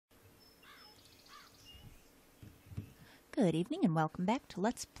Good evening and welcome back to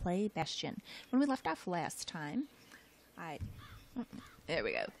Let's Play Bastion. When we left off last time, there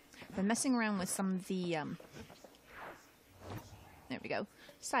we go. Been messing around with some of the, there we go,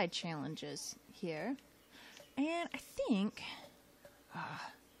 side challenges here. And I think,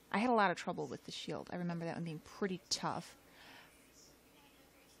 I had a lot of trouble with the shield. I remember that one being pretty tough.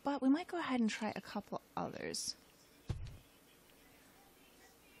 But we might go ahead and try a couple others.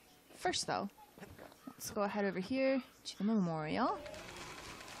 First though, let's go ahead over here to the memorial.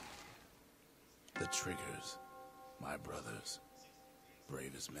 The Triggers, my brothers,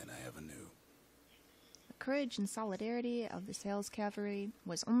 bravest men I ever knew. The courage and solidarity of the Sales Cavalry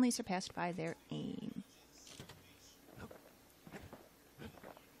was only surpassed by their aim.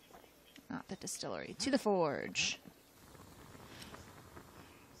 Not the distillery. To the forge.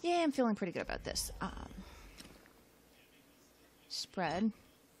 Yeah, I'm feeling pretty good about this. Spread.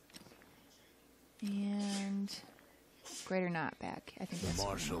 And greater knockback. I think that's the what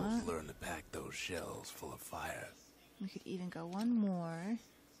marshals learned to pack those shells full of fire. We could even go one more.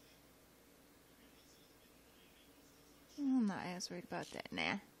 I'm not as worried about that.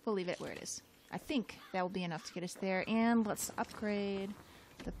 Nah, we'll leave it where it is. I think that will be enough to get us there. And let's upgrade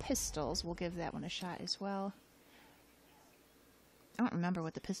the pistols. We'll give that one a shot as well. I don't remember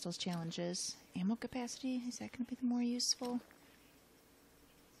what the pistols challenge is. Ammo capacity? Is that going to be the more useful?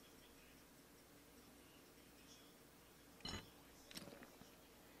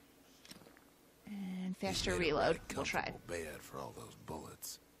 And faster reload. We'll try. Bed for all those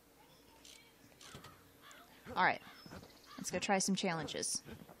bullets. Alright. Let's go try some challenges.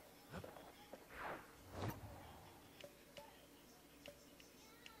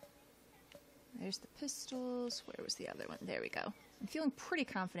 There's the pistols. Where was the other one? There we go. I'm feeling pretty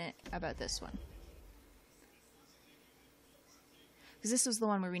confident about this one. Because this was the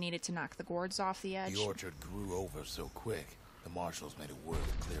one where we needed to knock the gourds off the edge. The orchard grew over so quick, the marshals made it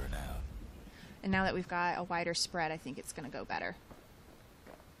worth clearing out. And now that we've got a wider spread, I think it's going to go better.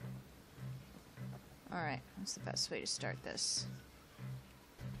 Alright, what's the best way to start this?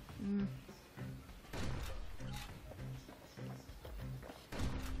 I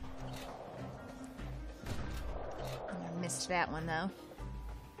missed that one, though.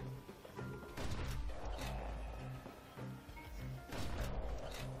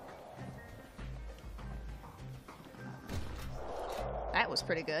 That was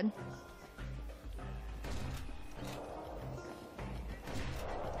pretty good.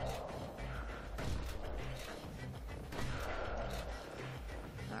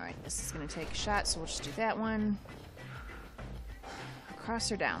 Alright, this is going to take a shot, so we'll just do that one.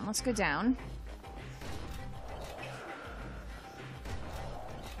 Across or down? Let's go down.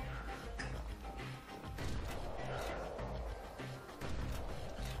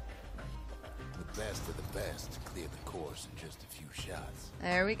 The best of the best cleared the course in just a few shots.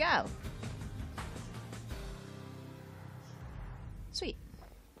 There we go. Sweet.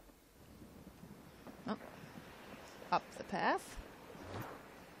 Oh. Up the path.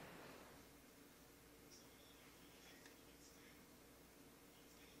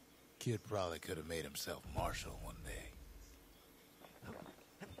 Kid probably could have made himself marshal one day.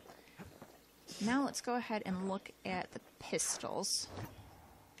 Now let's go ahead and look at the pistols.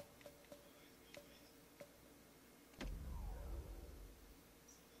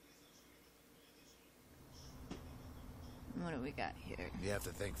 What do we got here? You have to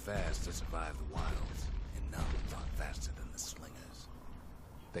think fast to survive the wilds, and numb's not faster than the slingers.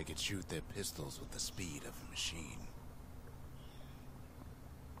 They could shoot their pistols with the speed of a machine.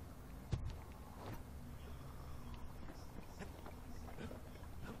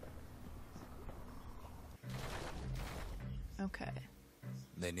 Okay.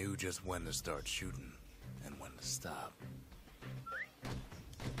 They knew just when to start shooting and when to stop.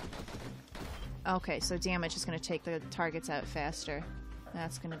 Okay, so damage is going to take the targets out faster.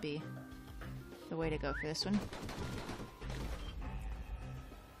 That's going to be the way to go for this one.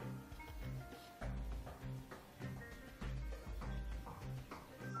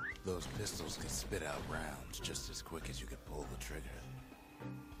 Those pistols could spit out rounds just as quick as you could pull the trigger.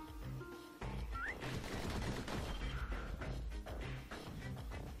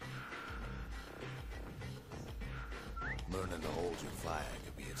 Learning to hold your fire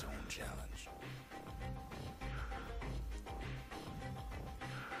could be its own challenge.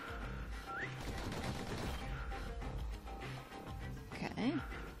 Okay.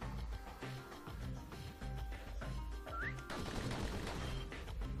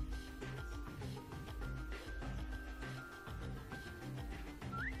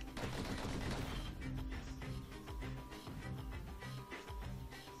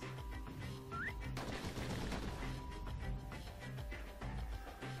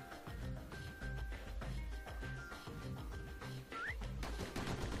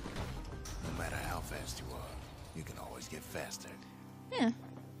 always get faster. Yeah.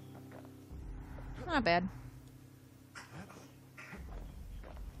 Not bad.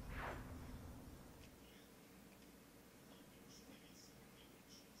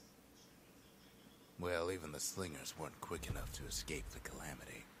 Well, even the slingers weren't quick enough to escape the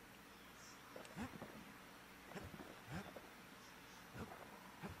calamity.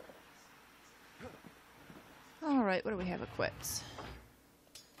 Alright, what do we have equipped?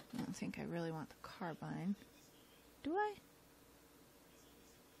 I don't think I really want the carbine. Do I?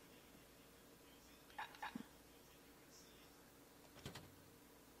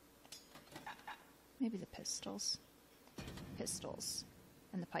 Maybe the pistols. Pistols.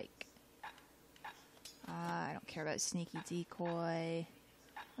 And the pike. I don't care about sneaky decoy.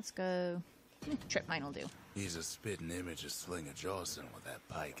 Let's go. Trip mine will do. He's a spitting image of Slinger Jawson with that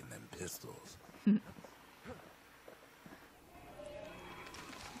pike and them pistols.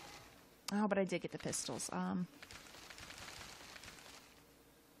 Oh, but I did get the pistols. I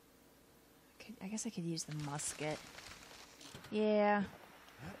guess I could use the musket. Yeah.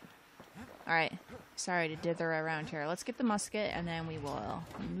 Alright. Sorry to dither around here. Let's get the musket, and then we will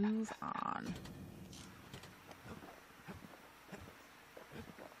move on.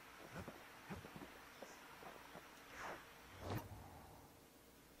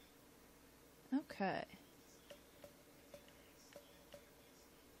 Okay.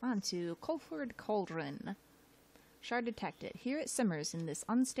 On to Colford Cauldron. Shard detected. Here it simmers in this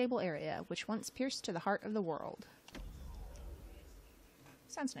unstable area, which once pierced to the heart of the world.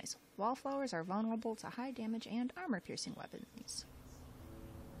 Sounds nice. Wallflowers are vulnerable to high damage and armor-piercing weapons.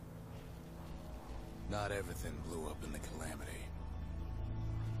 Not everything blew up in the calamity.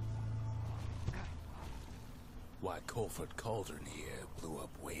 Why, Colford Cauldron here blew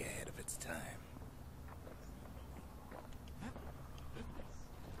up way ahead of its time.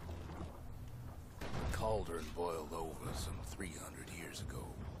 The cauldron boiled over some 300 years ago.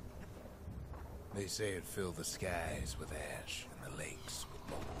 They say it filled the skies with ash and the lakes with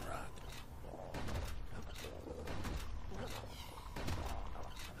molten rock.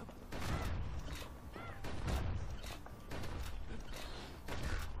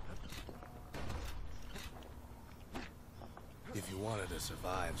 If you wanted to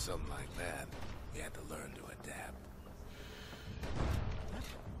survive something like that, you had to learn to adapt.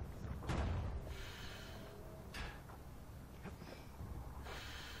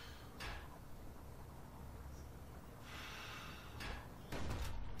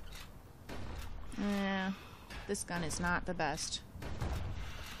 Yeah, this gun is not the best.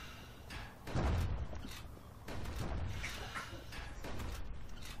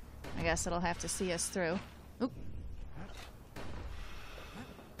 I guess it'll have to see us through. Oop.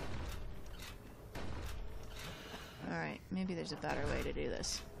 Alright, maybe there's a better way to do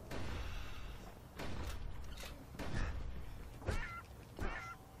this.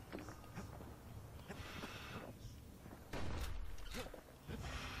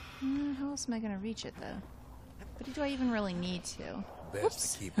 How else am I going to reach it, though? But do I even really need to? Best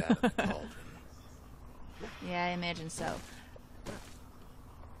Whoops. to keep out of the cauldron. Yeah, I imagine so.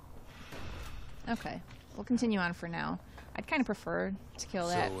 Okay, we'll continue on for now. I'd kind of prefer to kill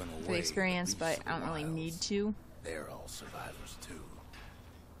that So, in a for the way, experience, the but beasts I of don't the really need wilds, to. They're all survivors, too.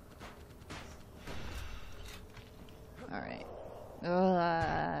 Alright.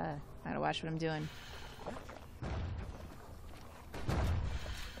 I gotta watch what I'm doing.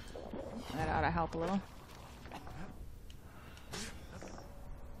 That ought to help a little.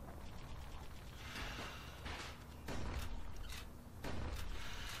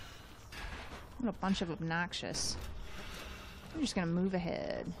 What a bunch of obnoxious. I'm just gonna move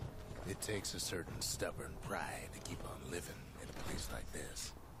ahead. It takes a certain stubborn pride to keep on living in a place like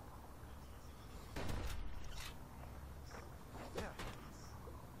this.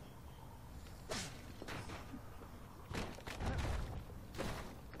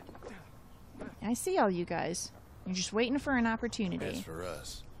 I see all you guys. You're just waiting for an opportunity. As for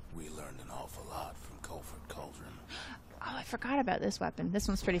us, we learned an awful lot from Colford Cauldron. Oh, I forgot about this weapon. This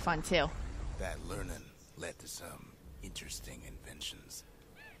one's pretty fun, too. That learning led to some interesting inventions.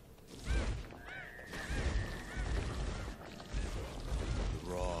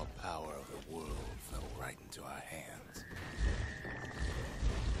 The raw power of the world fell right into our hands.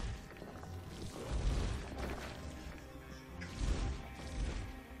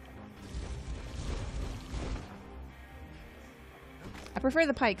 I prefer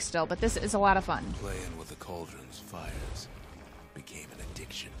the pike still, but this is a lot of fun. Playing with the cauldron's fires became an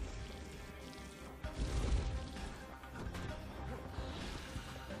addiction.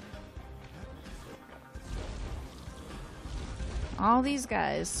 All these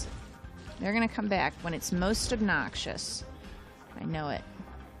guys. They're gonna come back when it's most obnoxious. I know it.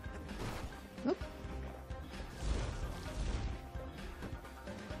 Oop.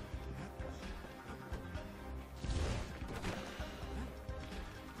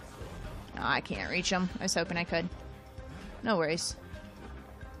 Oh, I can't reach them. I was hoping I could. No worries.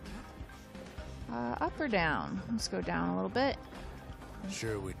 Up or down? Let's go down a little bit.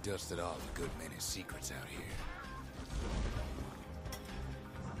 Sure, we dusted off a good many secrets out here.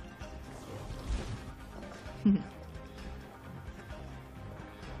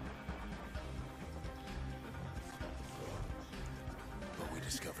 But we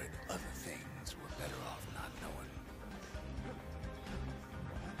discovered other things we're better off not knowing.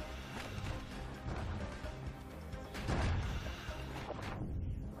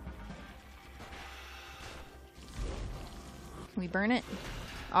 Can we burn it?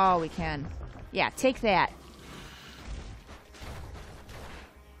 Oh, we can. Yeah, take that.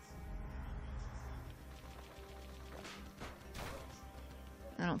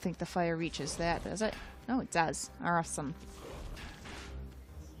 I don't think the fire reaches that, does it? Oh, it does. Awesome.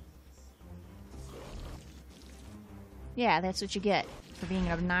 Yeah, that's what you get for being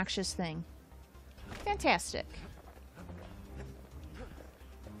an obnoxious thing. Fantastic.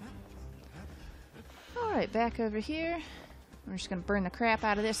 Alright, back over here. We're just gonna burn the crap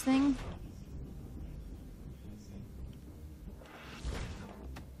out of this thing.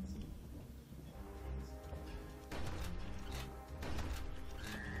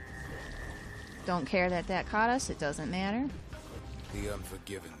 Don't care that that caught us. It doesn't matter. The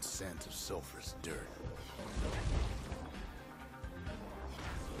unforgiving scent of sulfurous dirt.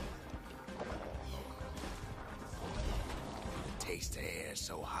 The taste of air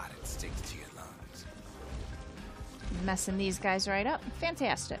so hot it sticks to your lungs. Messing these guys right up.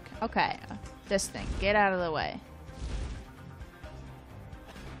 Fantastic. Okay. This thing. Get out of the way.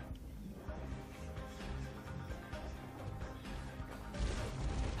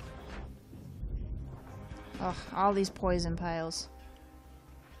 Ugh, all these poison piles.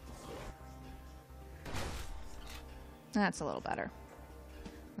 That's a little better.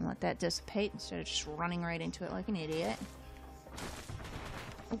 And let that dissipate instead of just running right into it like an idiot.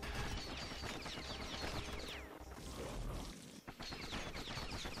 Oh.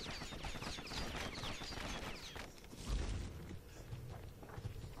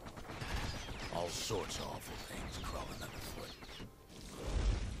 All sorts of awful things crawling underfoot.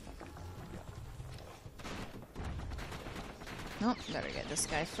 Nope, better get this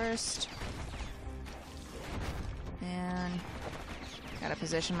guy first. And gotta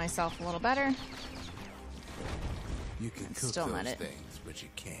position myself a little better. You can cook still those not it. things, but you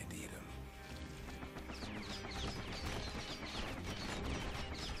can't eat them.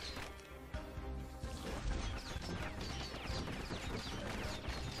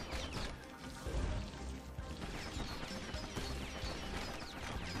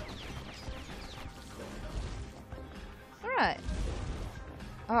 Alright.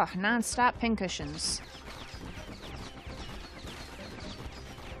 Oh, non-stop pincushions.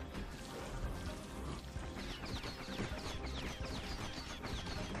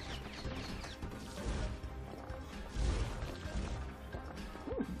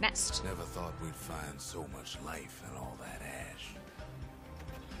 Ooh, nest. Never thought we'd find so much life in all that ash.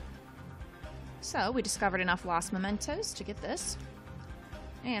 So, we discovered enough lost mementos to get this.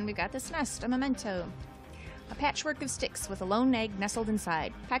 And we got this nest, a memento. A patchwork of sticks with a lone egg nestled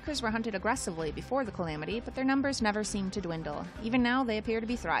inside. Packers were hunted aggressively before the calamity, but their numbers never seemed to dwindle. Even now, they appear to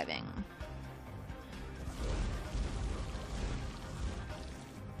be thriving.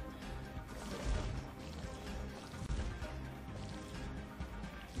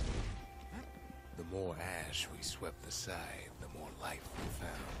 The more ash we swept aside, the more life we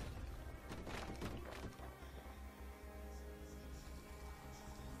found.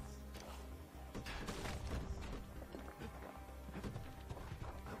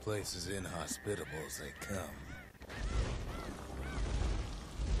 The place is inhospitable as they come.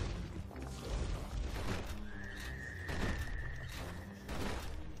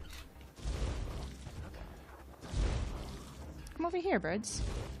 Come over here, birds.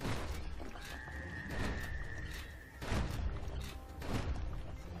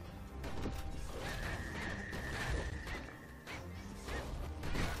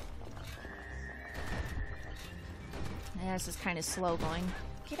 Yeah, this is kind of slow going.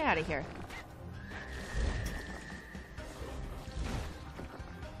 Get out of here.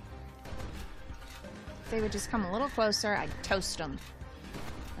 If they would just come a little closer, I'd toast them.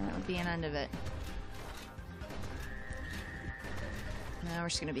 And that would be an end of it. Now we're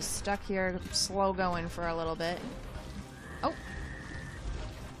just going to be stuck here, slow going for a little bit. Oh!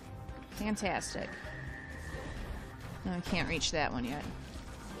 Fantastic. No, I can't reach that one yet.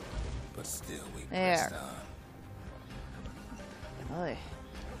 But still, we there. pressed on. Oy.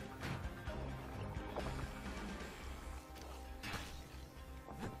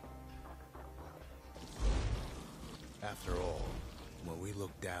 After all, when we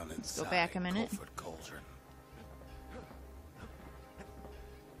look down inside go back a minute. Colford Cauldron,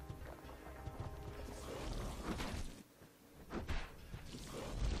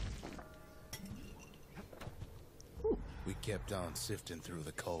 we kept on sifting through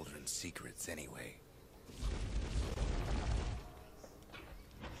the cauldron's secrets anyway.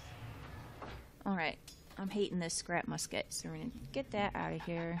 Alright, I'm hating this scrap musket, so we're gonna get that out of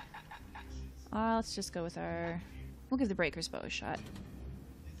here. Let's just go with our... We'll give the breaker's bow a shot.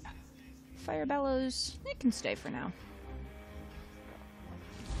 Fire Bellows, it can stay for now.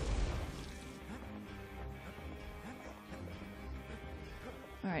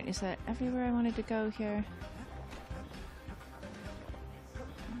 Alright, is that everywhere I wanted to go here?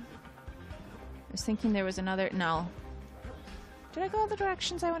 I was thinking there was another... No. Did I go all the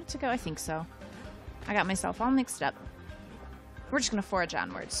directions I wanted to go? I think so. I got myself all mixed up. We're just gonna forge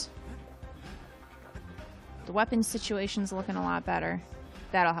onwards. The weapons situation's looking a lot better.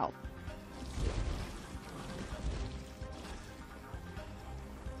 That'll help.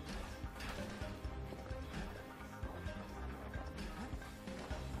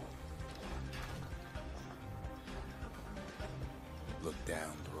 Look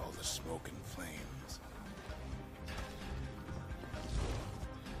down through all the smoke and flames.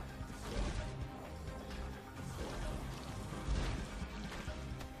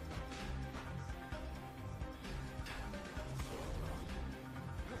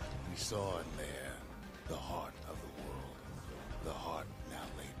 We saw in there the heart of the world, the heart now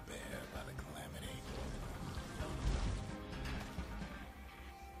laid bare by the calamity.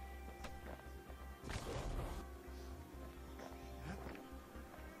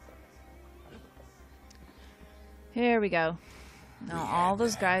 Here we go. Now all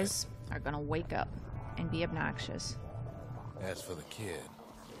those guys are gonna wake up and be obnoxious. As for the kid,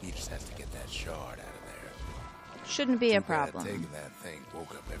 he just has to get that shard out of there. Shouldn't be a Too bad problem. taking that thing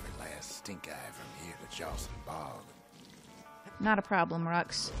woke up every last stink eye from here to Charleston Bog. Not a problem,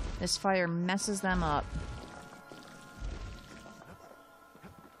 Rux. This fire messes them up.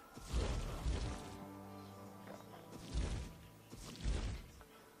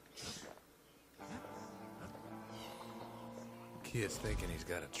 Kid's thinking he's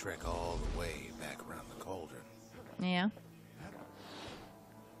got to trek all the way back around the cauldron. Yeah.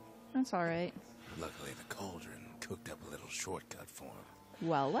 That's alright. Luckily, the cauldron cooked up a little shortcut for him.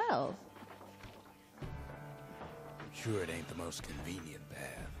 Well, well. Sure, it ain't the most convenient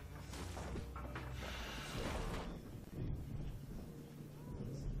path.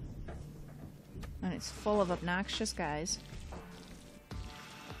 And it's full of obnoxious guys.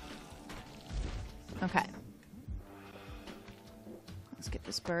 Okay. Let's get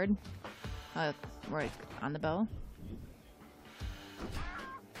this bird. Right on the bow.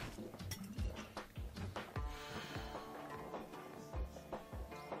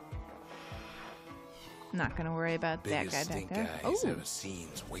 Not gonna worry about that Biggest guy back stink there. eye he's ever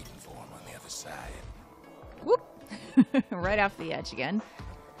seen's waiting for him on the other side. Whoop! Right off the edge again.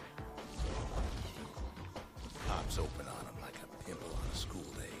 Pops open on him like a pimple on a school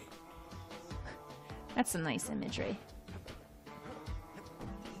day. That's some nice imagery.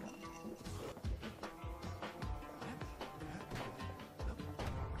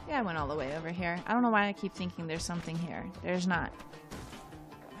 Yeah, I went all the way over here. I don't know why I keep thinking there's something here. There's not.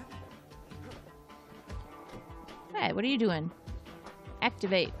 Hey, what are you doing?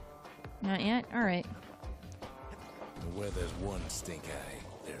 Activate. Not yet? Alright. And where there's one stink eye,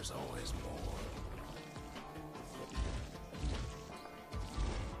 there's always more.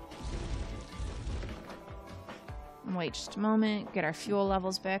 Wait just a moment. Get our fuel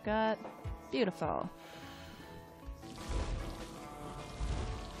levels back up. Beautiful.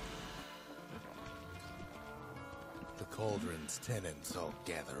 The cauldron's tenants all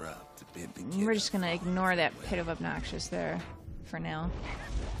gather up to bid the kid We're just gonna a ignore that farewell. pit of obnoxious there for now.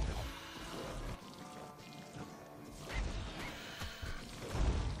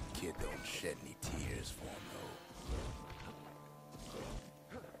 Kid don't shed any tears for him,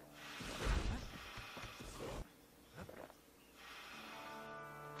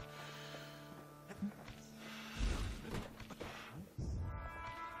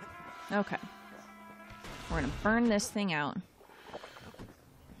 Okay. We're gonna burn this thing out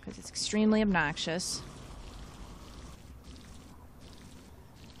because it's extremely obnoxious.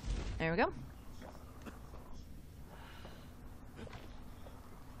 There we go.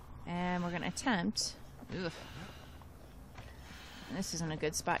 And we're going to attempt... Ugh. This isn't a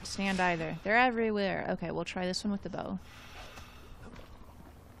good spot to stand either. They're everywhere. Okay, we'll try this one with the bow.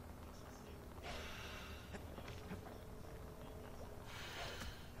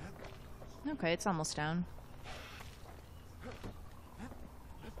 Okay, it's almost down.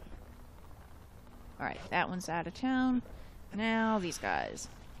 Alright, that one's out of town. Now these guys.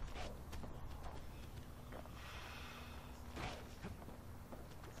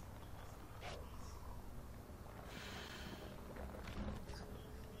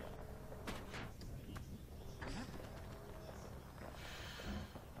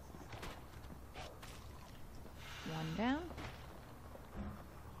 One down.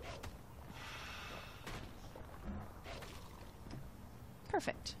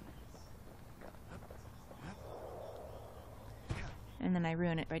 Perfect. And then I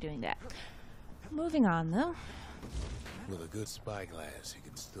ruin it by doing that. Moving on, though. With a good spyglass, you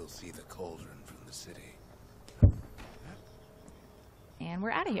can still see the cauldron from the city. And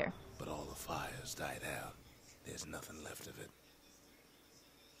we're out of here. But all the fires died out. There's nothing left of it.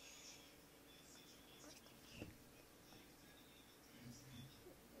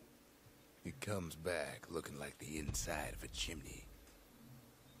 It comes back looking like the inside of a chimney.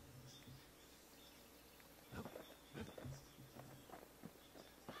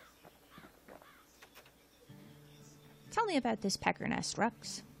 Tell me about this pecker nest,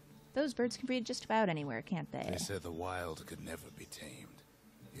 Rux. Those birds can breed just about anywhere, can't they? They said the wild could never be tamed.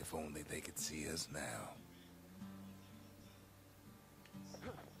 If only they could see us now.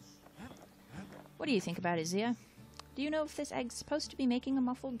 What do you think about it, Zia? Do you know if this egg's supposed to be making a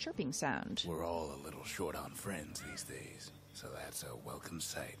muffled chirping sound? We're all a little short on friends these days, so that's a welcome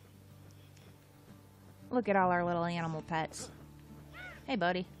sight. Look at all our little animal pets. Hey,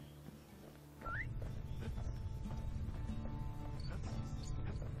 buddy.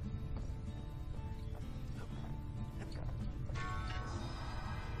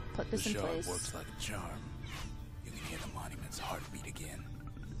 Put this in place. The shard works like a charm. You can hear the monument's heartbeat again.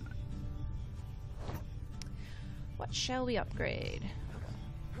 What shall we upgrade?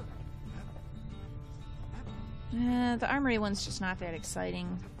 The armory one's just not that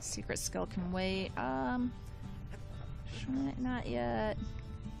exciting. Secret skill can wait. Not yet.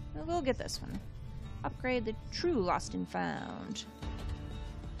 We'll get this one. Upgrade the true lost and found.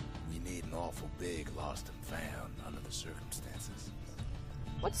 We need an awful big lost and found under the circumstances.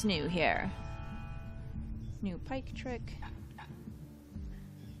 What's new here? New pike trick.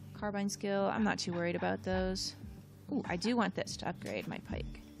 Carbine skill. I'm not too worried about those. Ooh, I do want this to upgrade my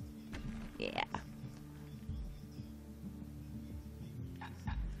pike. Yeah.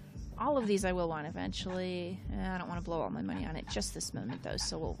 All of these I will want eventually. I don't want to blow all my money on it just this moment, though,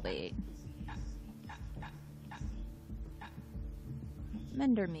 so we'll wait.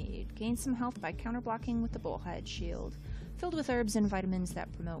 Mender Mead. Gain some health by counterblocking with the bullhead shield. Filled with herbs and vitamins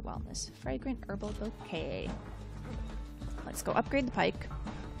that promote wellness. Fragrant herbal bouquet. Let's go upgrade the pike.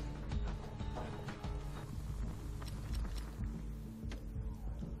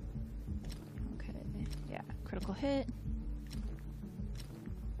 Okay, yeah, critical hit.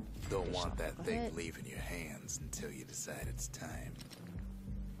 Don't want that thing leaving your hands until you decide it's time.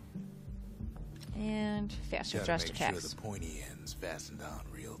 And faster thrust attacks. Make sure the pointy end's fastened on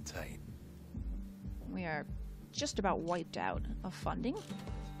real tight. We are just about wiped out of funding.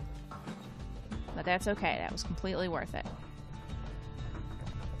 But that's okay. That was completely worth it.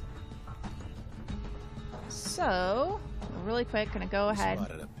 So, really quick, gonna go ahead.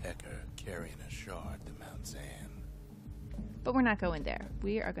 Spotted a pecker carrying a shard to Mount Zan. But we're not going there.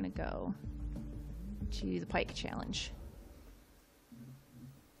 We are gonna go to the pike challenge.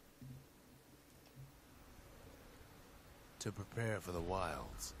 To prepare for the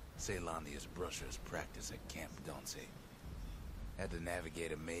wilds, Ceylonia's brushers practice at Camp Donce. Had to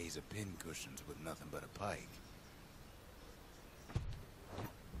navigate a maze of pincushions with nothing but a pike.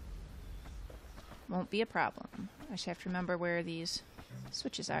 Won't be a problem. I just have to remember where these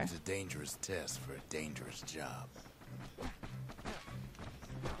switches are. It's a dangerous test for a dangerous job.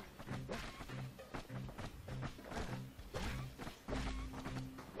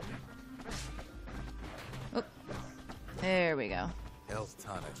 Oh, there we go. Health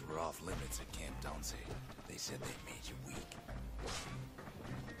tonics were off limits at Camp Donce. They said they made you weak.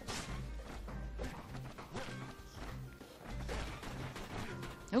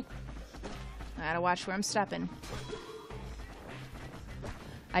 Nope. I gotta watch where I'm stepping.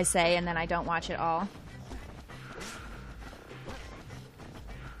 I say, and then I don't watch it all.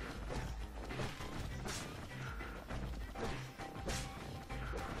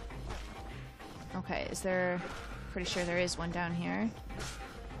 Okay, is there... Pretty sure there is one down here.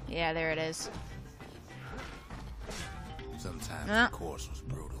 Yeah, there it is. Sometimes the course was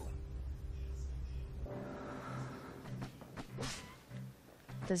brutal.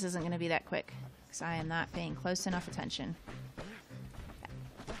 This isn't going to be that quick, because I am not paying close enough attention.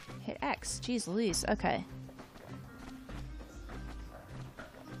 Hit X. Jeez Louise. Okay.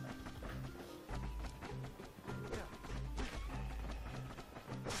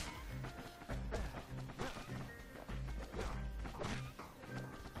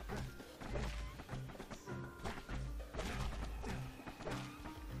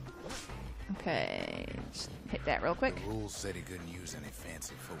 Okay, just hit that real quick. The rules said he couldn't use any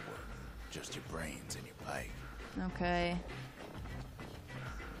fancy footwork, just your brains and your pike. Okay.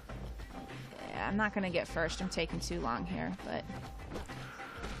 Yeah, I'm not gonna get first. I'm taking too long here, but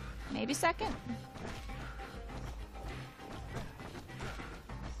maybe second.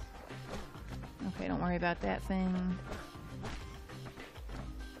 Okay, don't worry about that thing.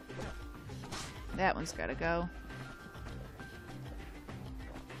 That one's gotta go.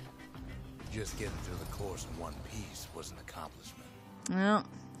 Just getting through the course in one piece was an accomplishment. Well,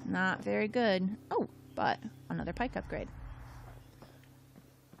 not very good. Oh, but another pike upgrade.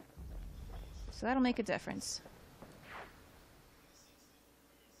 So that'll make a difference.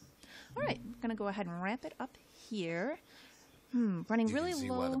 Alright, I'm gonna go ahead and wrap it up here. Running really You can see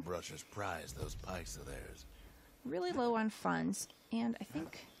why the low. brushers prize those pikes of theirs. Really low on funds. And I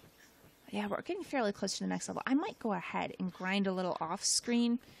think, yeah, we're getting fairly close to the next level. I might go ahead and grind a little off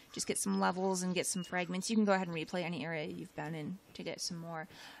screen. Just get some levels and get some fragments. You can go ahead and replay any area you've been in to get some more.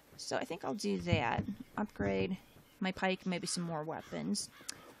 So I think I'll do that. Upgrade my pike, maybe some more weapons.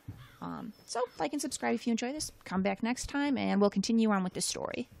 So like and subscribe if you enjoy this. Come back next time and we'll continue on with the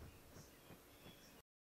story.